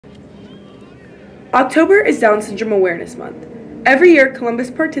October is Down Syndrome Awareness Month. Every year,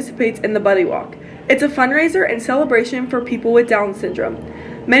 Columbus participates in the Buddy Walk. It's a fundraiser and celebration for people with Down syndrome.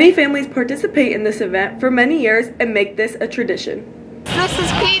 Many families participate in this event for many years and make this a tradition. This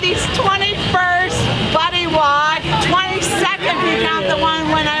is Katie's 21st Buddy Walk, 22nd if you count the one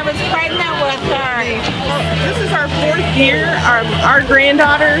when I was pregnant with her. This is our 4th year. Our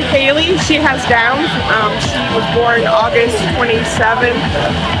granddaughter, Haley, she has Down. She was born August 27th,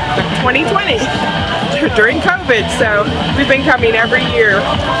 2020, during COVID. So we've been coming every year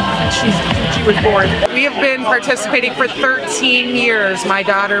since she was born. We have been participating for 13 years. My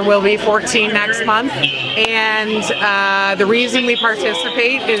daughter will be 14 next month. And the reason we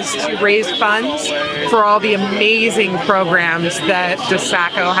participate is to raise funds for all the amazing programs that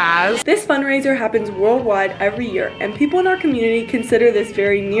DeSaco has. This fundraiser happens worldwide every year, and people in our community consider this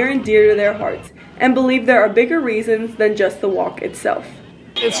very near and dear to their hearts and believe there are bigger reasons than just the walk itself.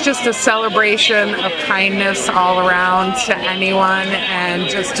 It's just a celebration of kindness all around to anyone and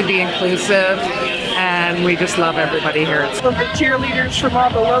just to be inclusive, and we just love everybody here. Some of the cheerleaders from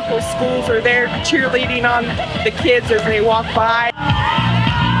all the local schools are there cheerleading on the kids as they walk by,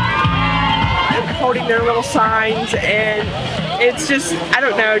 holding their little signs, and it's just, I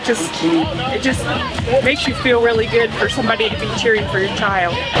don't know, it just makes you feel really good for somebody to be cheering for your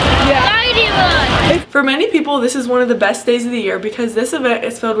child. Yeah. For many people, this is one of the best days of the year because this event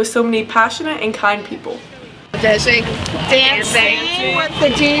is filled with so many passionate and kind people. Dancing with the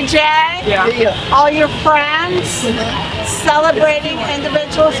DJ, all your friends, celebrating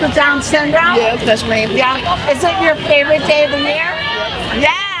individuals with Down syndrome. Yeah, that's me. Yeah. Is it your favorite day of the year?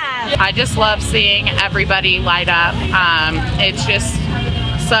 Yeah. I just love seeing everybody light up. It's just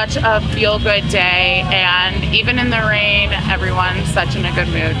such a feel-good day, and even in the rain, everyone's such in a good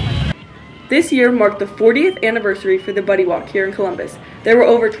mood. This year marked the 40th anniversary for the Buddy Walk here in Columbus. There were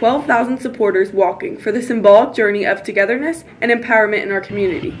over 12,000 supporters walking for the symbolic journey of togetherness and empowerment in our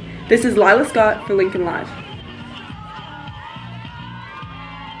community. This is Lyla Scott for Lincoln Live.